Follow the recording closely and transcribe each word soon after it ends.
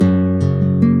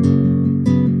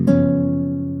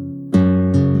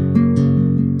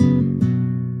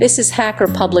This is Hacker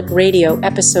Public Radio,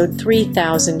 episode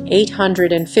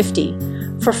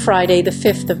 3850, for Friday, the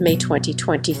 5th of May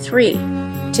 2023.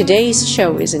 Today's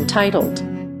show is entitled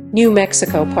New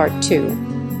Mexico Part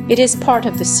 2. It is part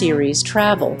of the series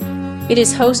Travel. It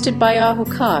is hosted by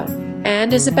Ahuka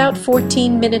and is about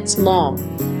 14 minutes long.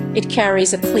 It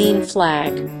carries a clean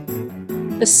flag.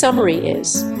 The summary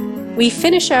is, we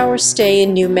finish our stay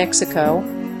in New Mexico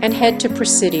and head to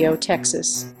Presidio,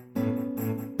 Texas.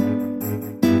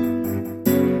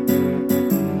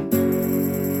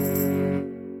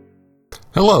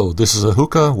 Hello, this is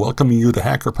Ahuka, welcoming you to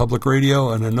Hacker Public Radio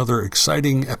and another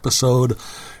exciting episode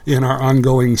in our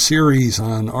ongoing series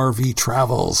on RV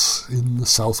travels in the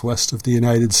southwest of the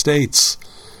United States.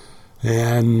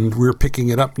 And we're picking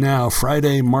it up now,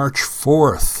 Friday, March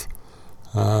 4th.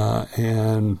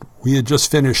 And we had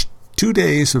just finished 2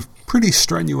 days of pretty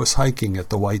strenuous hiking at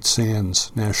the White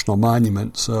Sands National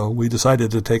Monument, so we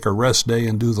decided to take a rest day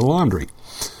and do the laundry.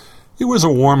 It was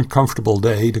a warm, comfortable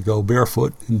day to go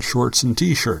barefoot in shorts and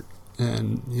t-shirt.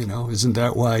 And, isn't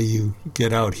that why you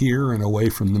get out here and away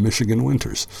from the Michigan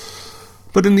winters?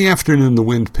 But in the afternoon, the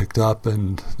wind picked up,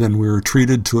 and then we were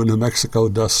treated to a New Mexico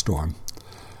dust storm.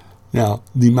 Now,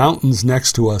 the mountains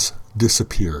next to us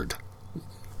disappeared.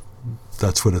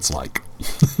 That's what it's like.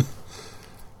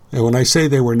 And when I say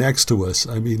they were next to us,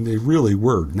 I mean they really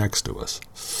were next to us.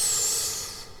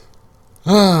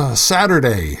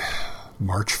 Saturday,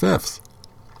 March 5th.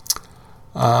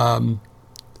 The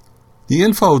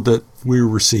info that we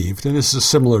received, and this is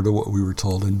similar to what we were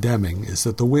told in Deming, is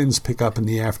that the winds pick up in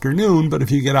the afternoon, but if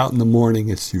you get out in the morning,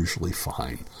 it's usually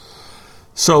fine.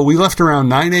 So we left around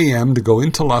 9 a.m. to go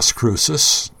into Las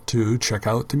Cruces to check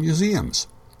out the museums.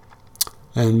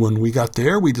 And when we got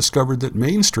there, we discovered that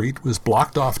Main Street was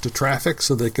blocked off to traffic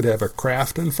so they could have a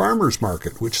craft and farmers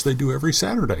market, which they do every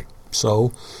Saturday.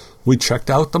 So we checked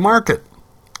out the market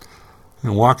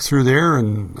and walked through there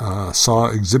and saw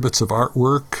exhibits of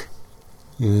artwork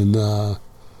and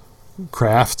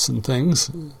crafts and things.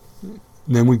 And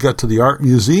then we got to the art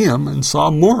museum and saw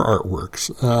more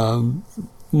artworks,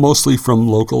 mostly from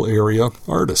local area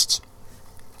artists.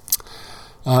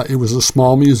 It was a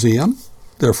small museum,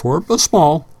 therefore a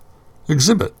small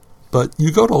exhibit. But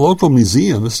you go to local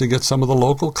museums to get some of the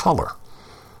local color.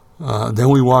 Then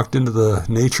we walked into the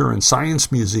Nature and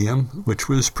Science Museum, which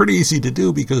was pretty easy to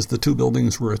do because the two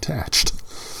buildings were attached.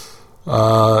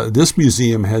 This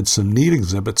museum had some neat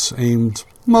exhibits aimed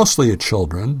mostly at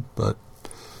children, but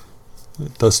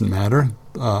it doesn't matter.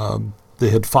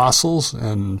 They had fossils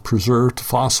and preserved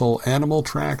fossil animal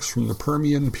tracks from the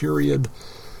Permian period,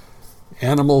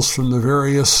 animals from the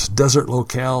various desert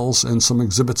locales, and some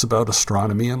exhibits about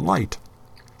astronomy and light.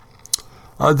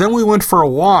 Then we went for a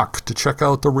walk to check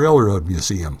out the Railroad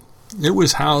Museum. It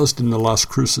was housed in the Las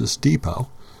Cruces Depot,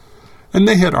 and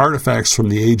they had artifacts from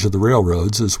the age of the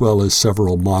railroads as well as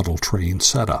several model train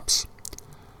setups.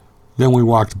 Then we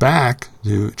walked back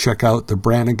to check out the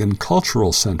Brannigan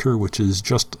Cultural Center, which is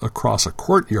just across a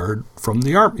courtyard from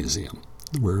the Art Museum,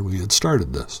 where we had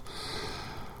started this.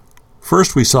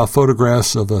 First, we saw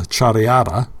photographs of a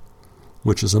charreada,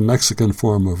 which is a Mexican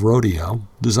form of rodeo,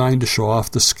 designed to show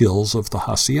off the skills of the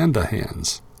hacienda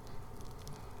hands.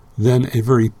 Then a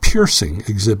very piercing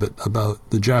exhibit about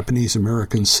the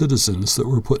Japanese-American citizens that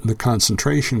were put into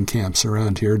concentration camps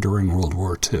around here during World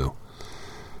War II.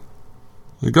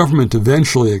 The government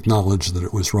eventually acknowledged that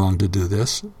it was wrong to do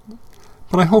this,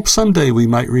 but I hope someday we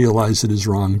might realize it is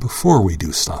wrong before we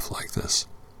do stuff like this.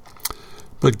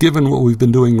 But given what we've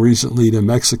been doing recently to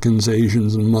Mexicans,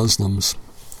 Asians, and Muslims,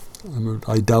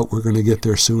 I doubt we're going to get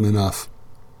there soon enough.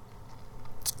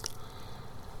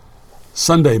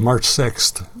 Sunday, March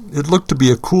 6th. It looked to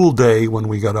be a cool day when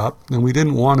we got up, and we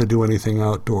didn't want to do anything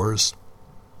outdoors.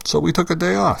 So we took a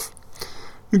day off.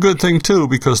 A good thing, too,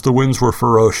 because the winds were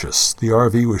ferocious. The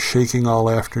RV was shaking all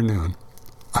afternoon.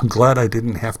 I'm glad I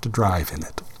didn't have to drive in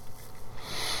it.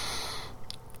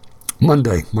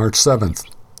 Monday, March 7th.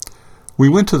 We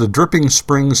went to the Dripping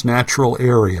Springs Natural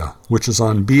Area, which is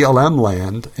on BLM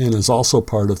land and is also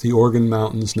part of the Organ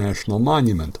Mountains National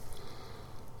Monument.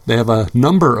 They have a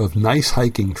number of nice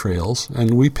hiking trails,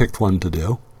 and we picked one to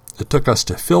do. It took us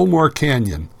to Fillmore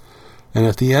Canyon, and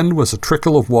at the end was a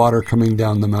trickle of water coming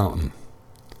down the mountain.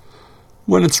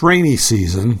 When it's rainy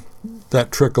season,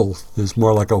 that trickle is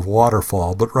more like a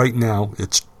waterfall, but right now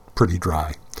it's pretty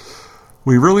dry.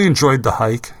 We really enjoyed the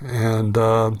hike, and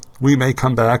we may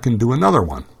come back and do another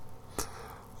one.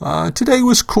 Today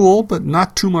was cool, but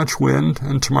not too much wind,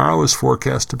 and tomorrow is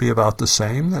forecast to be about the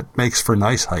same. That makes for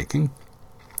nice hiking.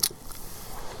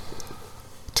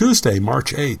 Tuesday,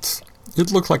 March 8th.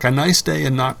 It looked like a nice day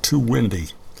and not too windy.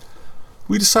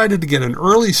 we decided to get an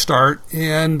early start,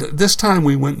 and this time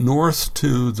we went north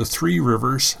to the Three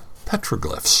Rivers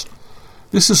petroglyphs.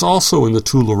 This is also in the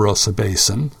Tularosa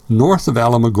Basin, north of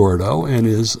Alamogordo, and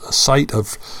is a site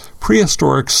of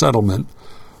prehistoric settlement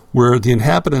where the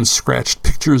inhabitants scratched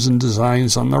pictures and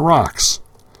designs on the rocks.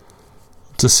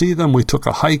 To see them, we took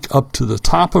a hike up to the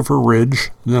top of a ridge,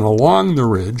 then along the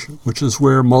ridge, which is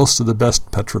where most of the best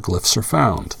petroglyphs are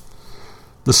found.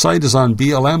 The site is on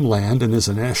BLM land and is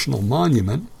a national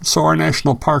monument, so our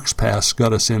National Parks Pass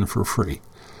got us in for free.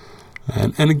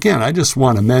 And again, I just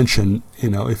want to mention,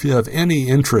 if you have any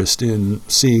interest in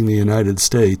seeing the United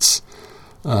States,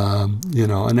 a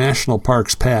National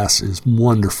Parks Pass is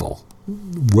wonderful.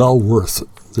 Well worth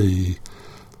the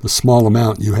small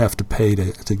amount you have to pay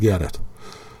to get it.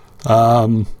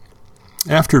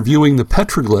 After viewing the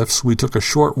petroglyphs, we took a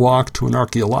short walk to an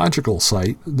archaeological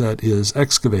site that is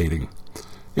excavating,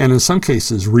 and in some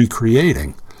cases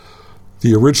recreating,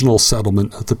 the original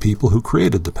settlement of the people who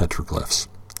created the petroglyphs.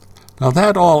 Now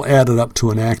that all added up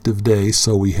to an active day,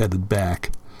 so we headed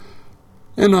back.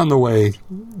 And on the way,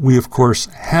 we of course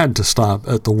had to stop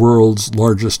at the world's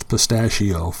largest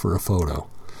pistachio for a photo.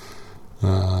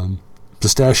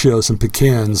 Pistachios and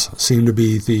pecans seem to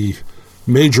be the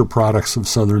major products of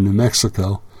southern New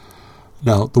Mexico.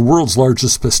 Now, the world's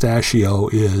largest pistachio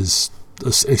is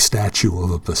a statue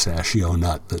of a pistachio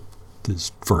nut that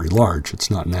is very large. It's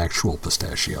not an actual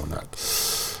pistachio nut.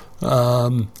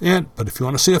 But if you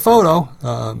want to see a photo,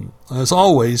 as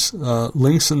always,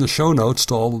 links in the show notes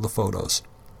to all of the photos.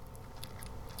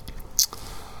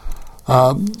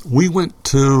 We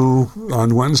went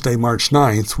on Wednesday, March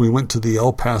 9th, we went to the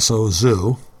El Paso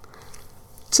Zoo.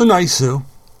 It's a nice zoo.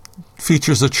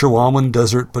 Features a Chihuahuan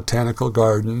Desert Botanical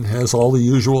Garden, has all the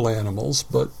usual animals,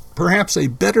 but perhaps a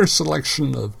better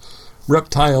selection of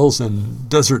reptiles and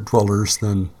desert dwellers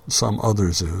than some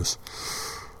other zoos.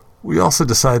 We also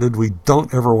decided we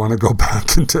don't ever want to go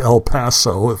back into El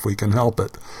Paso if we can help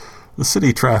it. The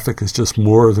city traffic is just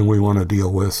more than we want to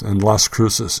deal with, and Las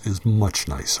Cruces is much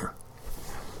nicer.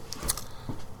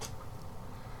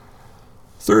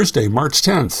 Thursday, March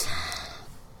 10th.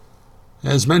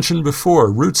 As mentioned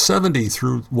before, Route 70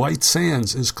 through White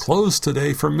Sands is closed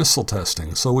today for missile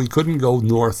testing, so we couldn't go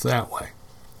north that way.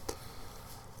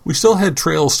 We still had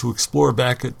trails to explore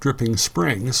back at Dripping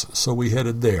Springs, so we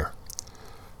headed there.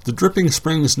 The Dripping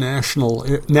Springs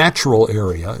Natural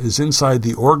Area is inside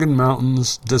the Organ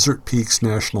Mountains Desert Peaks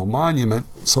National Monument,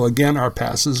 so again our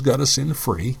passes got us in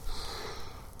free.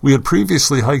 We had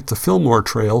previously hiked the Fillmore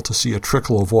Trail to see a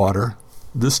trickle of water.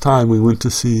 This time we went to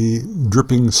see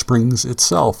Dripping Springs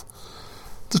itself.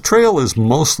 The trail is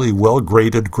mostly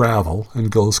well-graded gravel and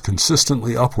goes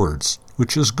consistently upwards,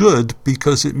 which is good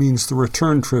because it means the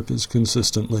return trip is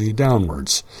consistently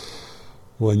downwards.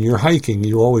 When you're hiking,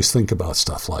 you always think about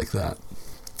stuff like that.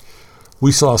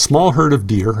 We saw a small herd of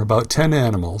deer, about 10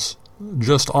 animals,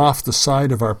 just off the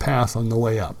side of our path on the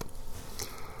way up.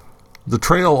 The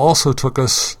trail also took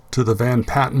us to the Van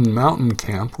Patten Mountain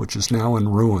Camp, which is now in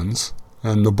ruins,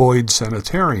 and the Boyd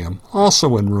Sanitarium,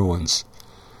 also in ruins.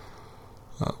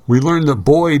 We learned that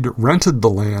Boyd rented the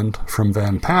land from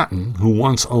Van Patten, who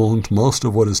once owned most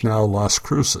of what is now Las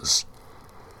Cruces.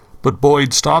 But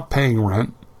Boyd stopped paying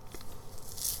rent,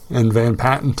 and Van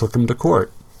Patten took him to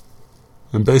court.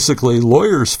 And basically,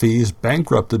 lawyers' fees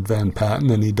bankrupted Van Patten,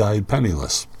 and he died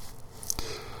penniless.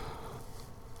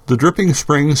 The Dripping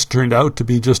Springs turned out to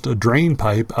be just a drain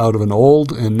pipe out of an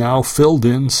old and now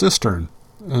filled-in cistern,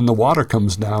 and the water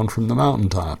comes down from the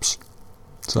mountaintops.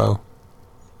 So,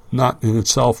 not in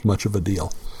itself much of a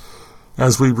deal.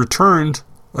 As we returned,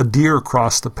 a deer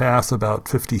crossed the path about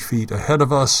 50 feet ahead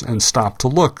of us and stopped to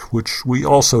look, which we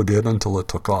also did until it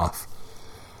took off.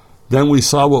 Then we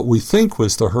saw what we think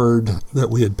was the herd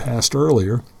that we had passed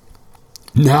earlier,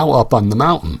 now up on the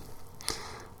mountain.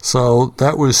 So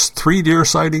that was 3 deer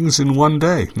sightings in one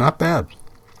day. Not bad.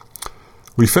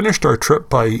 We finished our trip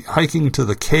by hiking to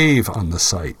the cave on the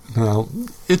site. Now,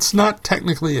 it's not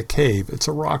technically a cave, it's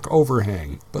a rock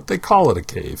overhang, but they call it a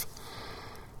cave.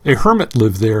 A hermit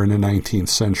lived there in the 19th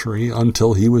century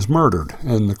until he was murdered,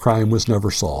 and the crime was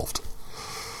never solved.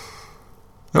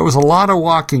 That was a lot of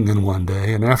walking in one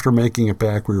day, and after making it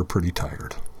back, we were pretty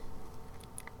tired.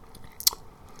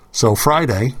 So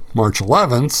Friday, March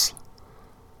 11th,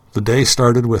 the day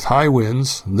started with high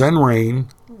winds, then rain,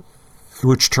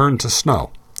 which turned to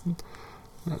snow.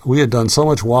 We had done so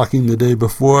much walking the day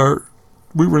before,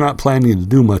 we were not planning to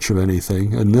do much of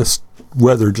anything, and this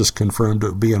weather just confirmed it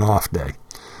would be an off day.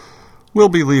 We'll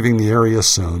be leaving the area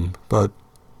soon, but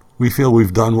we feel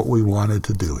we've done what we wanted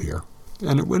to do here.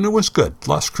 And it was good.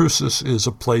 Las Cruces is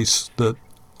a place that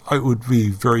I would be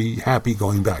very happy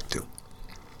going back to.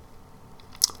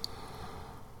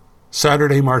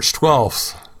 Saturday, March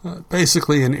 12th,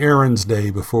 basically an errands day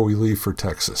before we leave for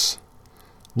Texas.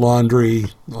 Laundry,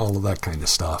 all of that kind of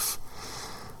stuff.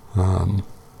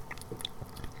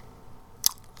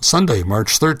 Sunday,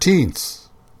 March 13th,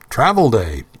 travel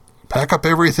day. Pack up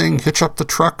everything, hitch up the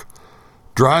truck,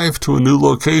 drive to a new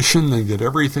location, then get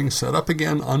everything set up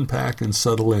again, unpack, and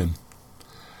settle in.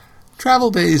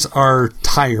 Travel days are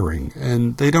tiring,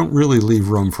 and they don't really leave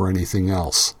room for anything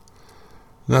else.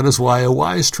 That is why a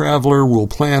wise traveler will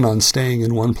plan on staying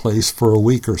in one place for a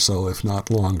week or so, if not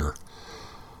longer.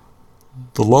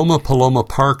 The Loma Paloma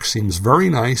Park seems very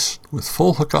nice, with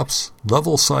full hookups,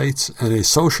 level sites, and a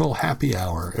social happy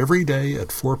hour every day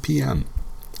at 4 p.m.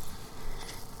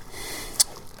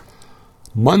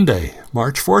 Monday,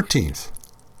 March 14th.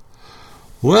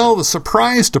 Well, the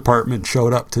surprise department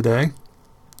showed up today.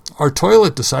 Our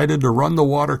toilet decided to run the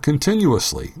water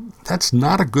continuously. That's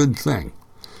not a good thing.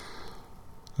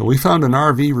 We found an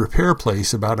RV repair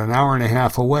place about an hour and a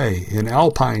half away in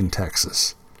Alpine,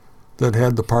 Texas, that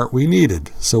had the part we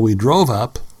needed. So we drove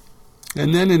up,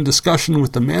 and then in discussion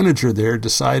with the manager there,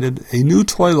 decided a new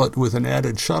toilet with an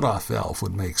added shutoff valve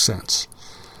would make sense.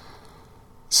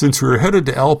 Since we were headed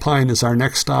to Alpine as our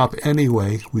next stop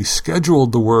anyway, we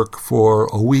scheduled the work for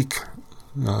a week,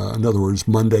 in other words,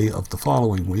 Monday of the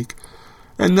following week,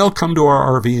 and they'll come to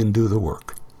our RV and do the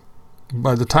work.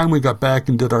 By the time we got back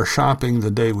and did our shopping, the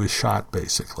day was shot,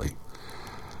 basically.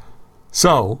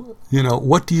 So,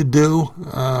 what do you do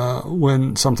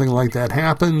when something like that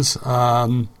happens?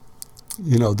 The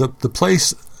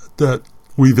place that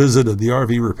we visited, the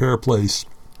RV repair place,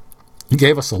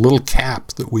 gave us a little cap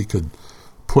that we could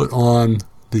put on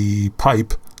the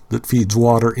pipe that feeds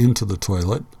water into the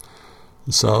toilet.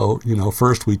 So,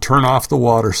 first we turn off the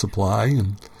water supply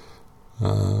and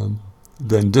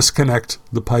then disconnect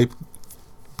the pipe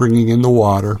bringing in the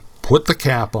water, put the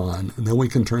cap on, and then we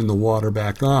can turn the water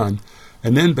back on.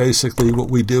 And then basically what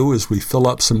we do is we fill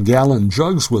up some gallon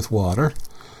jugs with water,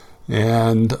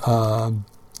 and,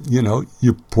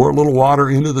 you pour a little water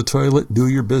into the toilet, do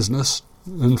your business,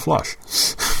 and flush.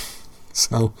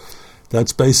 So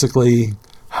that's basically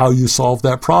how you solve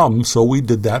that problem. So we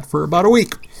did that for about a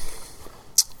week.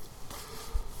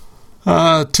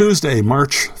 Tuesday,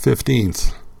 March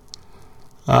 15th.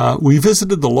 We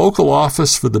visited the local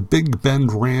office for the Big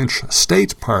Bend Ranch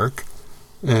State Park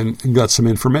and got some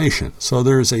information. So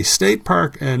there's a state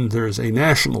park and there's a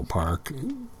national park.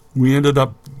 We ended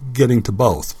up getting to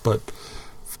both, but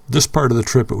this part of the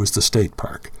trip, it was the state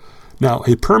park. Now,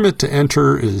 a permit to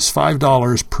enter is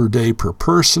 $5 per day per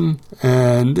person,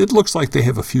 and it looks like they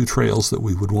have a few trails that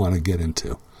we would want to get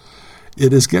into.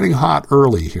 It is getting hot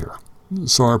early here,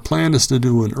 so our plan is to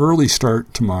do an early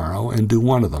start tomorrow and do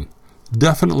one of them.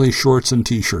 Definitely shorts and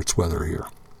t-shirts weather here.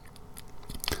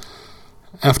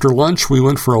 After lunch, we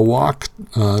went for a walk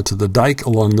to the dike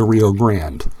along the Rio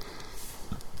Grande.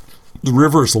 The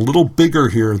river is a little bigger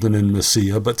here than in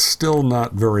Mesilla, but still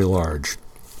not very large.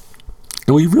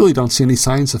 And we really don't see any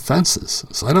signs of fences,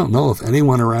 so I don't know if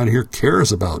anyone around here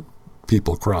cares about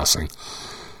people crossing.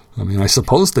 I mean, I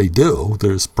suppose they do.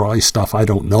 There's probably stuff I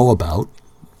don't know about.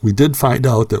 We did find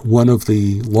out that one of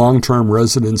the long-term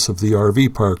residents of the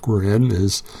RV park we're in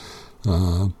is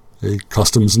a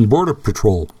Customs and Border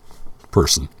Patrol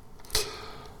person.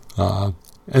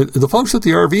 And the folks at the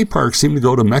RV park seem to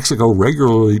go to Mexico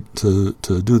regularly to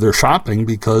do their shopping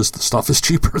because the stuff is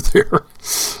cheaper there.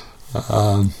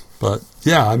 But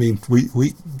yeah, I mean,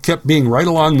 we kept being right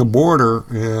along the border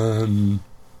and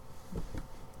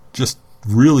just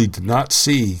really did not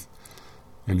see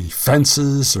any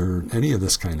fences or any of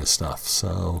this kind of stuff.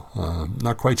 So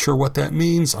not quite sure what that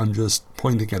means. I'm just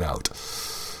pointing it out.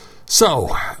 So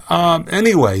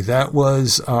anyway, that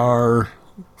was our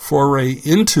foray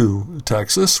into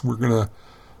Texas. We're going to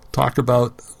talk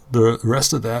about the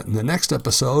rest of that in the next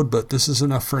episode, but this is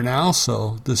enough for now.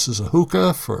 So this is a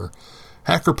hookah for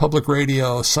Hacker Public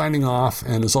Radio, signing off,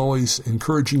 and as always,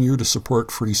 encouraging you to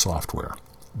support free software.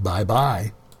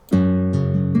 Bye-bye.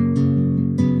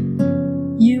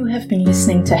 You have been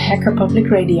listening to Hacker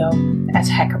Public Radio at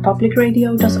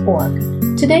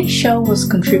hackerpublicradio.org. Today's show was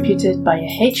contributed by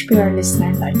a HPR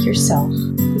listener like yourself.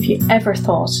 If you ever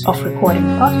thought of recording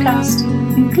a podcast,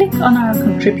 then click on our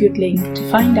contribute link to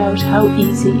find out how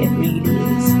easy it really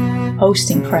is.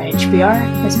 Hosting for HPR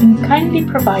has been kindly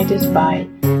provided by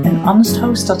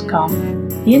anhonesthost.com,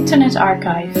 the Internet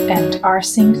Archive, and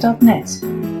rsync.net.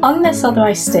 Unless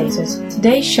otherwise stated,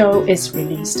 today's show is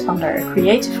released under a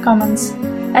Creative Commons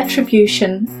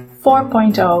Attribution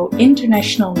 4.0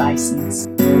 International License.